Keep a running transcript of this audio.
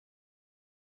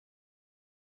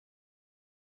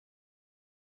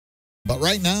But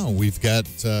right now, we've got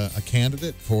a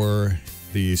candidate for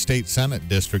the state senate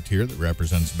district here that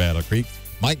represents Battle Creek.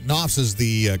 Mike Knopf is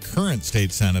the current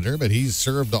state senator, but he's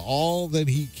served all that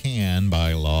he can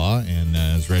by law and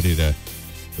is ready to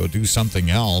go do something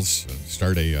else,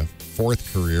 start a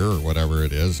fourth career or whatever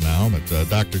it is now. But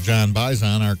Dr. John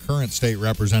Bizon, our current state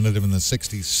representative in the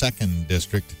 62nd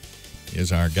district,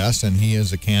 is our guest, and he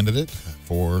is a candidate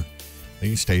for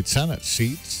the state senate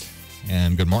seats.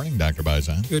 And good morning, Dr.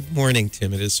 Bizon. Good morning,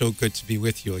 Tim. It is so good to be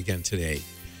with you again today.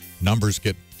 Numbers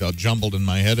get jumbled in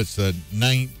my head. It's the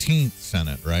 19th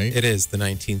Senate, right? It is the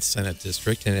 19th Senate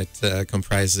District, and it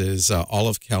comprises all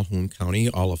of Calhoun County,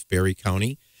 all of Berry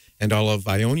County, and all of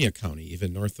Ionia County,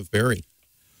 even north of Berry.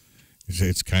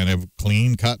 It's kind of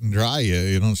clean, cut, and dry.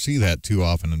 You don't see that too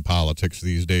often in politics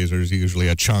these days. There's usually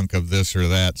a chunk of this or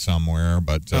that somewhere.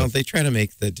 But well, they try to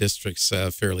make the districts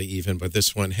fairly even, but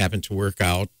this one happened to work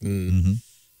out. And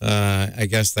I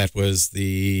guess that was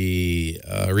the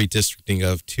redistricting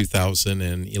of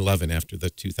 2011 after the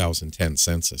 2010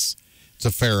 census. It's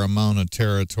a fair amount of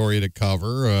territory to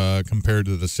cover compared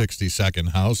to the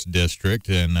 62nd House District.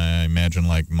 And I imagine,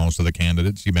 like most of the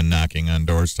candidates, you've been knocking on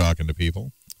doors, talking to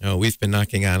people. Oh, we've been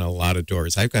knocking on a lot of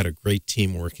doors. I've got a great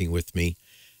team working with me,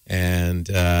 and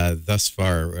thus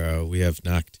far we have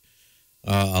knocked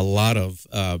a lot of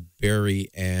Berry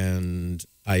and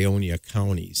Ionia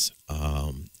counties.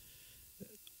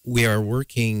 We are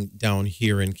working down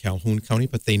here in Calhoun County,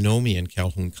 but they know me in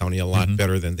Calhoun County a lot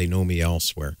better than they know me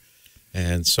elsewhere.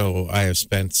 And so I have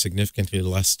spent significantly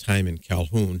less time in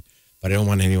Calhoun, but I don't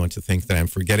want anyone to think that I'm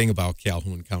forgetting about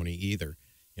Calhoun County either.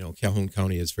 You know, Calhoun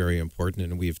County is very important,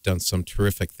 and we've done some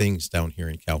terrific things down here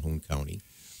in Calhoun County.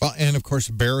 Well, and of course,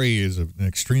 Berry is an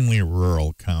extremely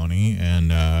rural county,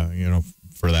 and,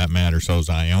 for that matter, so is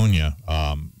Ionia.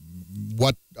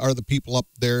 What are the people up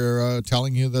there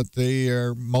telling you that they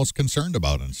are most concerned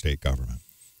about in state government?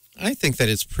 I think that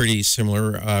it's pretty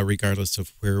similar regardless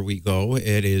of where we go.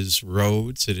 It is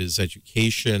roads, it is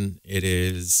education, it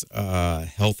is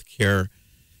health care,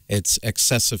 it's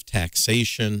excessive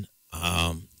taxation.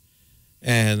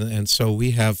 And so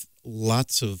we have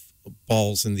lots of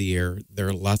balls in the air. There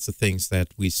are lots of things that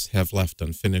we have left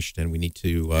unfinished, and we need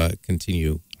to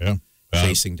continue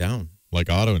chasing down. Like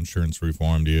auto insurance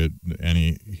reform, do you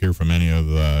hear from any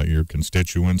of your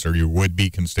constituents or your would-be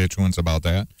constituents about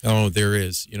that? Oh, there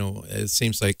is. You know, it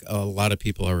seems like a lot of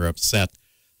people are upset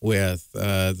with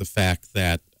the fact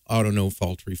that auto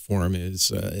no-fault reform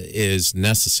is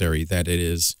necessary, that it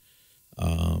is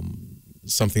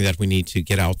something that we need to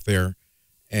get out there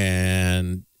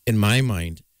and, in my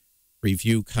mind,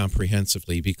 review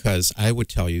comprehensively, because I would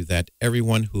tell you that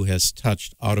everyone who has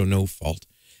touched auto no fault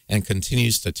and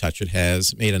continues to touch it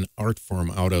has made an art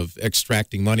form out of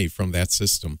extracting money from that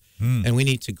system. And we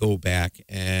need to go back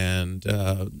and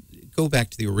go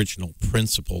back to the original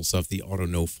principles of the auto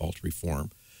no fault reform,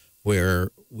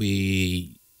 where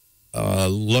we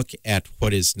look at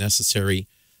what is necessary,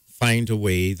 find a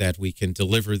way that we can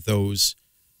deliver those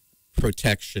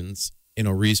protections in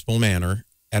a reasonable manner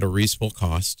at a reasonable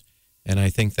cost. And I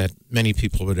think that many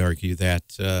people would argue that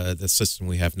the system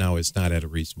we have now is not at a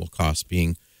reasonable cost,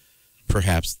 being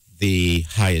perhaps the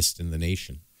highest in the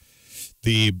nation.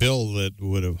 The bill that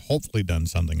would have hopefully done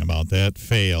something about that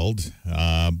failed,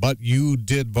 but you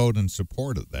did vote in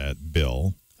support of that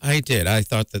bill. I did. I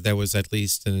thought that was at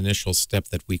least an initial step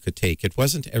that we could take. It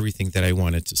wasn't everything that I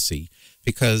wanted to see,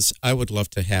 because I would love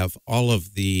to have all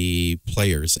of the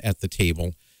players at the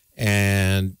table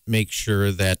and make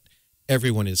sure that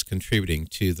everyone is contributing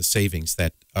to the savings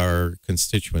that our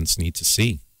constituents need to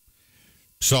see.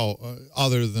 So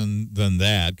other than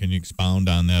that, can you expound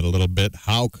on that a little bit?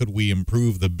 How could we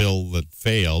improve the bill that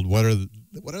failed? What are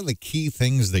the key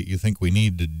things that you think we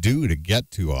need to do to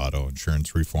get to auto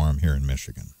insurance reform here in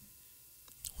Michigan?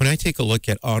 When I take a look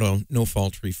at auto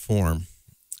no-fault reform,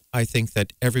 I think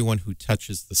that everyone who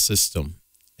touches the system,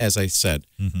 as I said,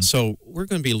 so we're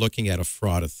going to be looking at a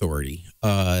fraud authority,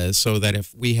 so that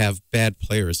if we have bad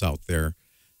players out there,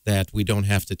 that we don't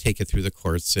have to take it through the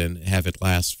courts and have it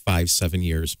last 5-7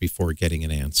 years before getting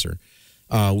an answer.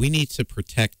 We need to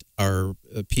protect our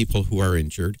people who are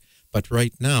injured, but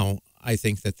right now, I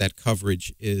think that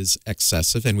coverage is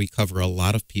excessive, and we cover a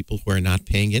lot of people who are not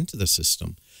paying into the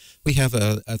system. We have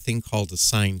a thing called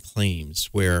assigned claims,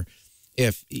 where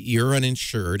if you're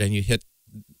uninsured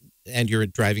and you're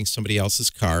driving somebody else's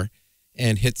car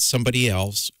and hit somebody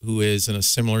else who is in a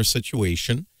similar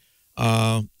situation,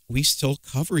 we still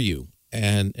cover you.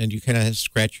 And you kind of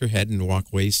scratch your head and walk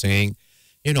away saying,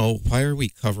 you know, why are we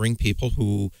covering people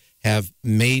who have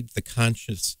made the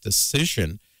conscious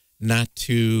decision not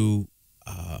to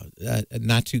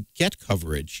not to get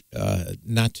coverage,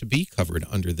 not to be covered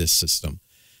under this system.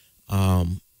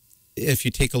 If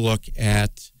you take a look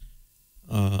at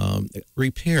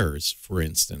repairs, for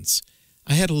instance,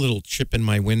 I had a little chip in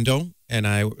my window, and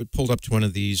I pulled up to one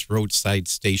of these roadside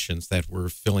stations that were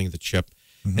filling the chip,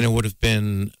 and it would have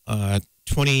been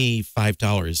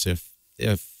 $25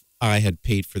 if I had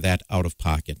paid for that out of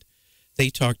pocket. They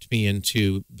talked me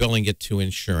into billing it to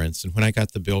insurance, and when I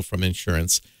got the bill from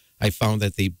insurance, I found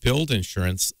that they billed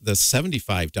insurance the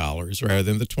 $75 rather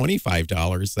than the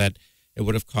 $25 that it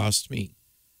would have cost me.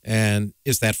 And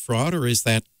is that fraud, or is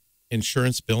that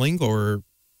insurance billing, or,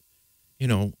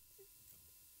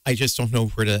 I just don't know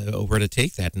where to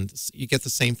take that. And you get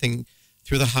the same thing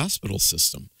through the hospital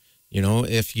system.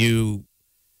 If you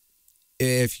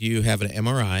have an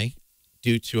MRI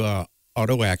due to a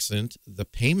auto accident, the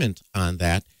payment on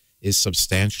that is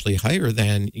substantially higher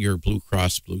than your Blue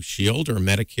Cross Blue Shield or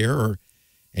Medicare or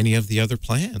any of the other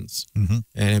plans.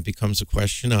 And it becomes a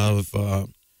question of,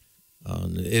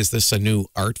 is this a new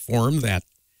art form that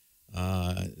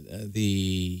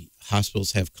the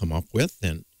hospitals have come up with?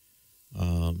 And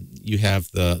you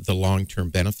have the long-term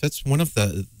benefits. One of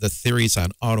the theories on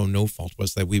auto no fault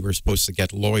was that we were supposed to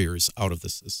get lawyers out of the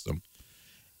system.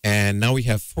 And now we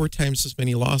have 4 times as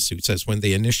many lawsuits as when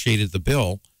they initiated the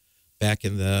bill back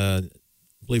in I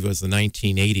believe it was the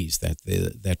 1980s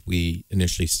that we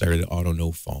initially started auto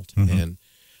no fault. And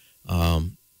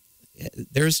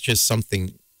there's just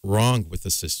something wrong with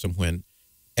the system when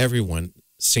everyone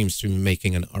seems to be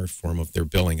making an art form of their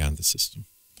billing on the system.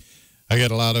 I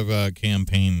get a lot of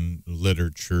campaign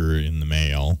literature in the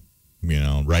mail,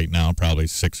 right now, probably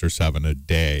 6 or 7 a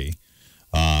day.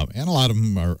 And a lot of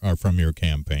them are from your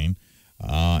campaign,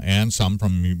 and some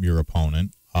from your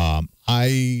opponent.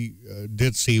 I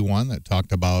did see one that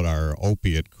talked about our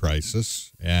opiate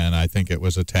crisis, and I think it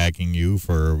was attacking you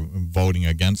for voting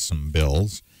against some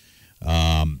bills.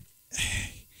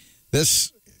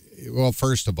 Well,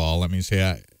 first of all, let me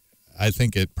say, I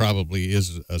think it probably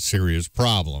is a serious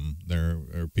problem. There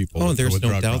are people. Oh, there's with no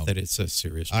drug doubt problems. that it's a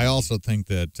serious problem. I also think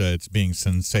that it's being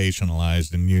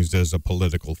sensationalized and used as a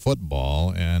political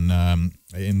football. And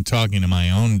in talking to my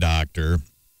own doctor,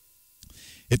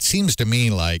 it seems to me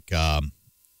like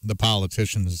the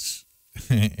politicians,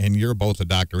 and you're both a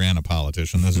doctor and a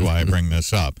politician. This is why I bring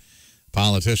this up.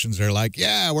 Politicians are like,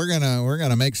 yeah, we're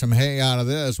gonna make some hay out of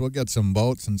this. We'll get some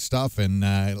votes and stuff, and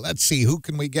let's see, who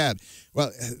can we get?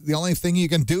 Well, the only thing you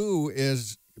can do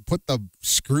is put the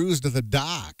screws to the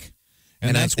dock,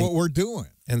 and that's what we're doing.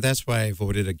 And that's why I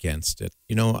voted against it.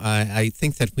 I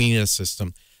think that we need a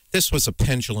system. This was a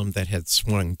pendulum that had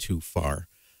swung too far.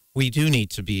 We do need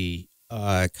to be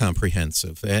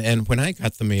comprehensive. And when I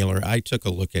got the mailer, I took a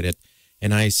look at it.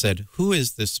 And I said, who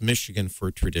is this Michigan for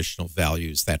Traditional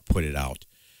Values that put it out?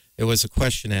 It was a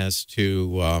question as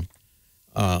to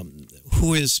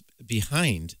who is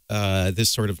behind this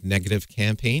sort of negative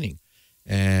campaigning.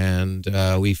 And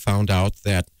we found out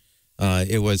that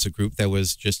it was a group that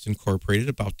was just incorporated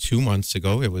about 2 months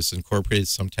ago. It was incorporated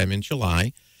sometime in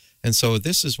July. And so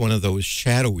this is one of those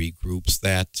shadowy groups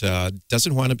that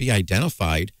doesn't want to be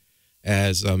identified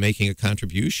as making a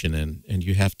contribution. And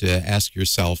you have to ask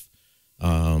yourself,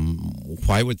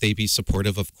 why would they be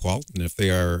supportive of Qualton if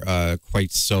they are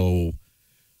quite so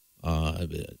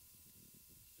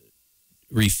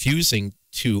refusing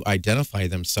to identify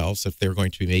themselves if they're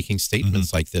going to be making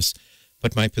statements like this?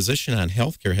 But my position on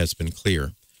healthcare has been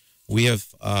clear. We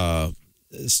have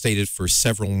stated for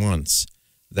several months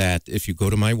that if you go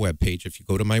to my webpage, if you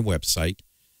go to my website,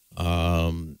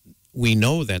 we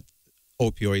know that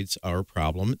opioids are a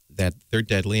problem, that they're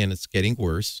deadly and it's getting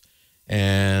worse,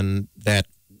 and that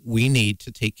we need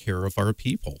to take care of our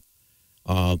people.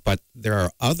 But there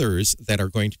are others that are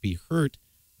going to be hurt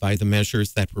by the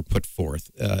measures that were put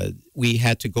forth. We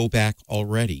had to go back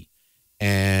already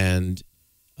and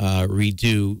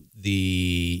redo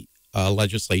the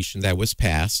legislation that was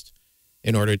passed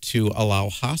in order to allow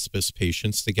hospice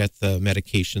patients to get the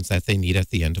medications that they need at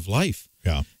the end of life.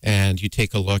 Yeah. And you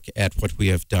take a look at what we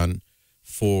have done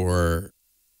for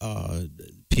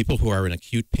people who are in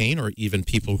acute pain, or even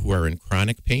people who are in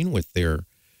chronic pain with their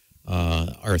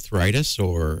arthritis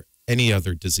or any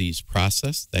other disease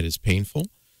process that is painful.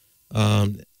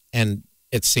 And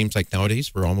it seems like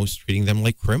nowadays we're almost treating them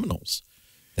like criminals.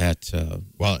 That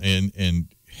well, and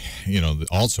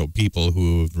also people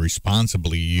who have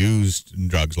responsibly used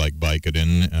drugs like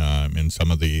Vicodin and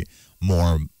some of the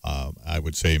more, I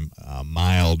would say,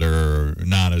 milder,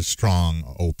 not as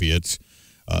strong opiates.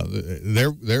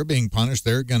 they're being punished.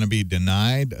 They're going to be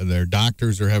denied. Their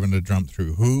doctors are having to jump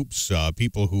through hoops.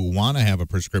 People who want to have a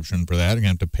prescription for that are going to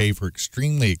have to pay for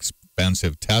extremely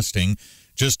expensive testing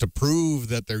just to prove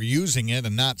that they're using it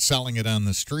and not selling it on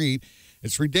the street.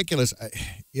 It's ridiculous.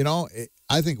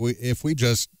 I think if we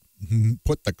just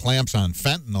put the clamps on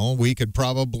fentanyl, we could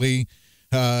probably,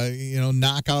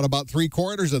 knock out about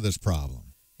 3/4 of this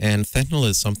problem. And fentanyl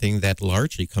is something that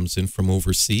largely comes in from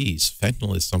overseas.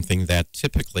 Fentanyl is something that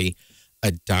typically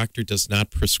a doctor does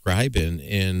not prescribe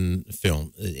in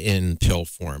pill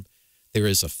form. There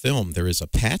is a film, there is a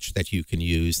patch that you can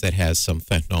use that has some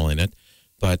fentanyl in it,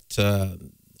 but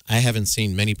I haven't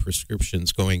seen many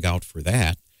prescriptions going out for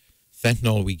that.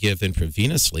 Fentanyl we give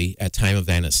intravenously at time of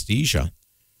anesthesia.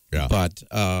 Yeah. But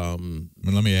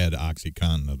let me add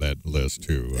OxyContin to that list,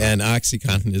 too. And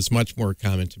OxyContin is much more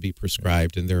common to be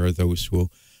prescribed, and there are those who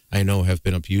I know have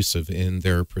been abusive in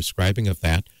their prescribing of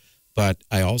that. But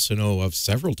I also know of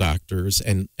several doctors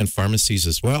and pharmacies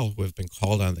as well who have been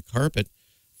called on the carpet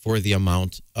for the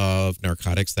amount of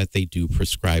narcotics that they do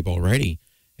prescribe already.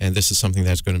 And this is something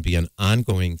that's going to be an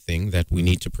ongoing thing that we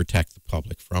need to protect the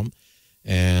public from.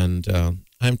 And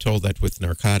I'm told that with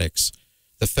narcotics,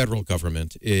 the federal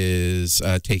government is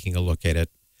taking a look at it.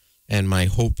 And my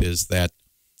hope is that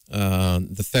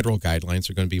the federal guidelines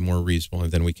are going to be more reasonable,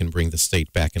 and then we can bring the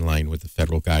state back in line with the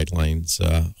federal guidelines,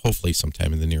 hopefully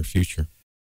sometime in the near future.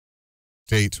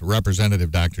 State Representative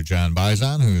Dr. John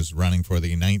Bizon, who's running for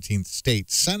the 19th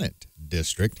State Senate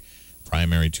District.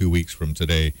 Primary 2 weeks from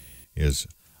today is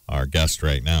our guest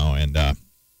right now. And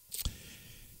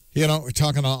we're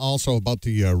talking also about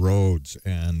the roads,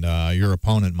 and your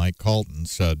opponent, Mike Colton,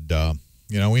 said,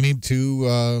 we need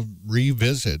to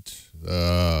revisit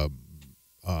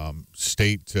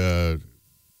state,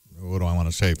 what do I want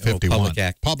to say, 51.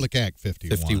 Public Act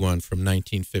 51. 51 from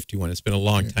 1951. It's been a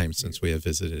long time since we have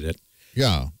visited it.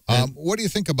 Yeah. What do you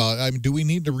think about it? I mean, do we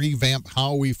need to revamp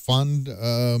how we fund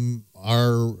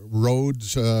our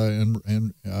roads,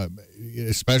 and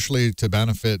especially to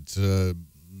benefit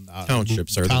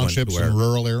townships are townships and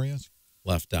rural areas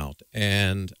left out,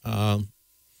 and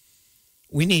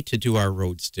we need to do our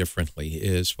roads differently.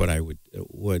 Is what I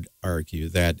would argue.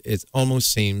 That it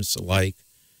almost seems like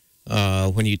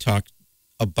when you talk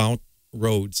about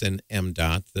roads and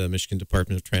MDOT, the Michigan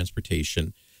Department of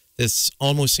Transportation, this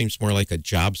almost seems more like a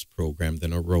jobs program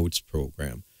than a roads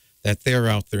program. That they're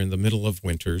out there in the middle of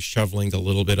winter shoveling a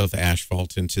little bit of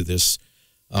asphalt into this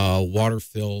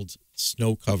water-filled,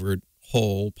 snow-covered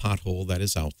pothole that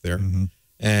is out there. Mm-hmm.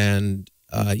 And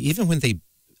even when they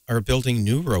are building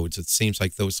new roads, it seems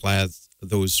like those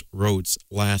roads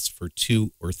last for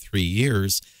 2 or 3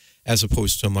 years as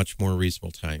opposed to a much more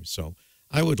reasonable time. So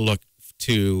I would look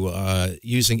to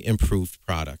using improved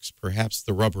products, perhaps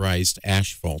the rubberized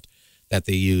asphalt that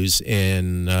they use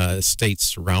in states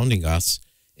surrounding us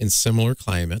in similar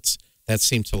climates that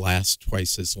seem to last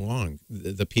twice as long.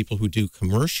 The people who do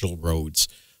commercial roads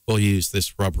will use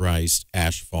this rubberized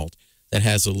asphalt that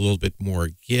has a little bit more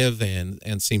give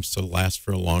and seems to last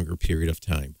for a longer period of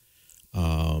time.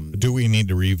 Do we need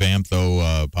to revamp,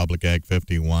 though, Public Act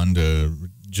 51 to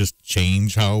just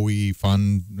change how we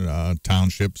fund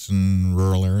townships and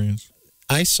rural areas?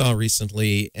 I saw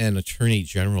recently an Attorney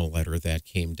General letter that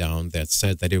came down that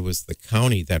said that it was the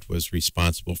county that was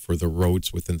responsible for the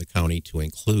roads within the county to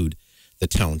include the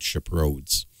township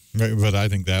roads. But I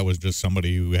think that was just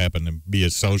somebody who happened to be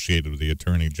associated with the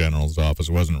Attorney General's office.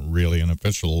 It wasn't really an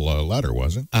official letter,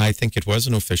 was it? I think it was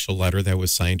an official letter that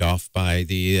was signed off by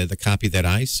the copy that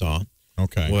I saw.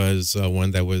 Okay. Was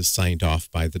one that was signed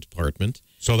off by the department.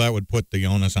 So that would put the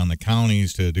onus on the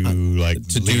counties to do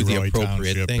do the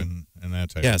appropriate thing. And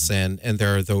that type yes, of thing. and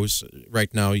there are those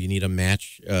right now. You need a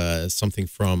match, something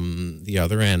from the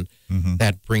other end. Mm-hmm.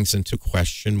 That brings into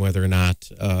question whether or not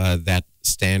that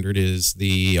standard is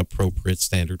the appropriate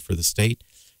standard for the state,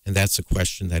 and that's a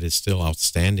question that is still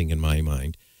outstanding in my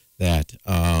mind. That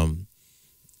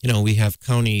we have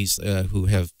counties who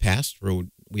have passed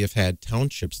road. We have had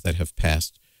townships that have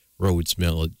passed roads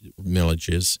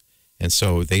millages. And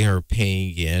so they are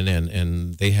paying in,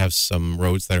 and they have some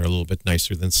roads that are a little bit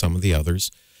nicer than some of the others.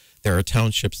 There are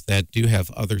townships that do have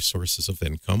other sources of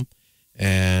income,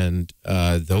 and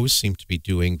those seem to be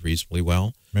doing reasonably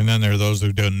well. And then there are those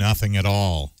who do nothing at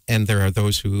all. And there are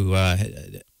those who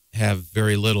have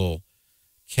very little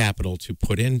capital to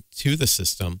put into the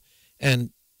system. And,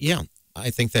 yeah,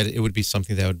 I think that it would be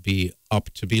something that would be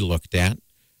up to be looked at.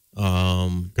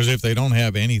 Because if they don't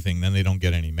have anything, then they don't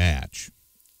get any match.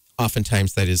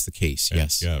 Oftentimes that is the case,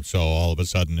 yes. Yeah, so all of a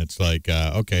sudden it's like,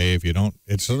 okay, if you don't,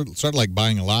 it's sort of like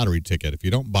buying a lottery ticket. If you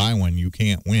don't buy one, you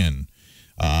can't win.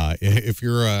 If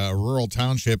you're a rural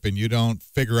township and you don't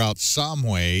figure out some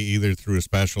way, either through a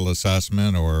special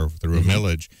assessment or through a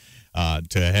millage,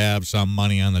 to have some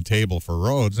money on the table for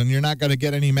roads, and you're not going to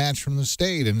get any match from the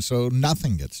state, and so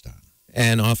nothing gets done.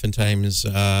 And oftentimes,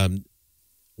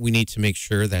 we need to make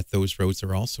sure that those roads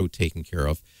are also taken care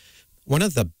of. One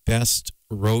of the best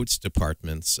roads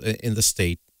departments in the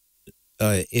state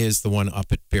is the one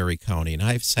up at Berry County. And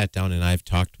I've sat down and I've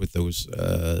talked with those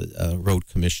road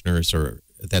commissioners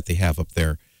that they have up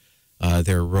there,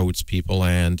 their roads people,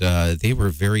 and they were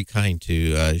very kind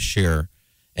to share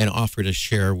and offer to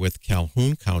share with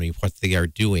Calhoun County what they are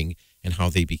doing and how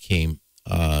they became.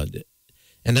 And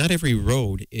not every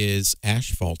road is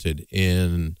asphalted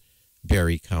in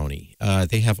Berry County.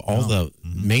 They have all the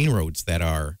main roads that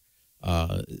are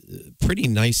pretty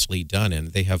nicely done, and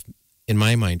they have, in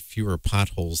my mind, fewer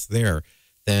potholes there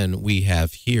than we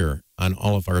have here on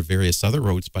all of our various other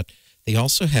roads. But they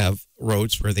also have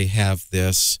roads where they have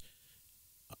this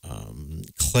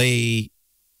clay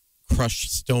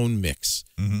crushed stone mix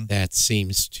that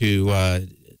seems to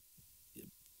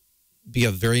be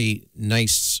a very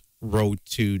nice road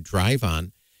to drive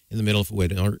on in the middle of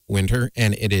winter,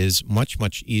 and it is much,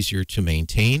 much easier to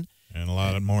maintain. And a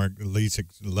lot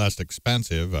less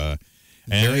expensive. And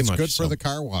Very it's much good so. for the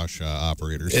car wash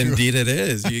operators, too. Indeed it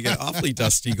is. You get awfully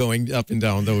dusty going up and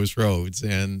down those roads.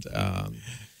 And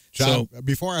John,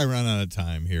 before I run out of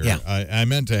time here, Yeah. I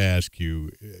meant to ask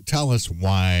you, tell us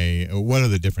what are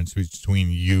the differences between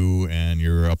you and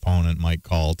your opponent, Mike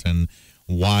Calton?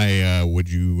 Why would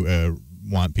you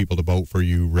want people to vote for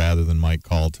you rather than Mike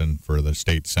Calton for the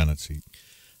state Senate seat?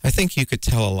 I think you could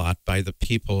tell a lot by the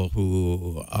people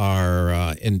who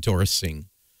are endorsing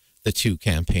the two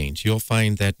campaigns. You'll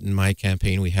find that in my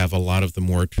campaign, we have a lot of the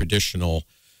more traditional,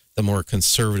 the more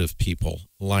conservative people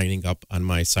lining up on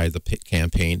my side of the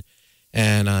campaign.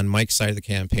 And on Mike's side of the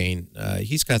campaign,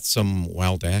 he's got some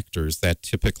wild actors that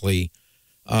typically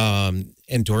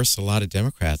endorse a lot of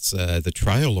Democrats. The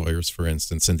trial lawyers, for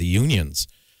instance, and the unions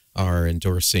are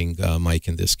endorsing Mike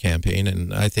in this campaign.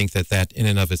 And I think that in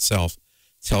and of itself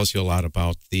tells you a lot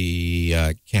about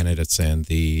the candidates and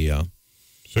the...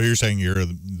 So you're saying you're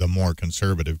the more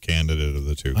conservative candidate of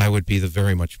the two? I would be the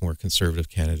very much more conservative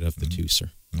candidate of the two,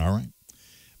 sir. All right.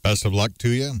 Best of luck to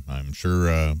you. I'm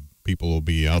sure people will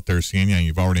be out there seeing you.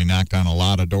 You've already knocked on a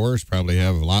lot of doors, probably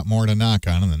have a lot more to knock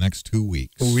on in the next 2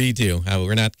 weeks. We do.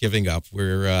 We're not giving up.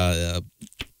 We're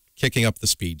kicking up the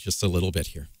speed just a little bit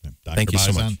here. Dr. Thank you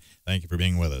so Bizon, much. Thank you for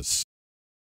being with us.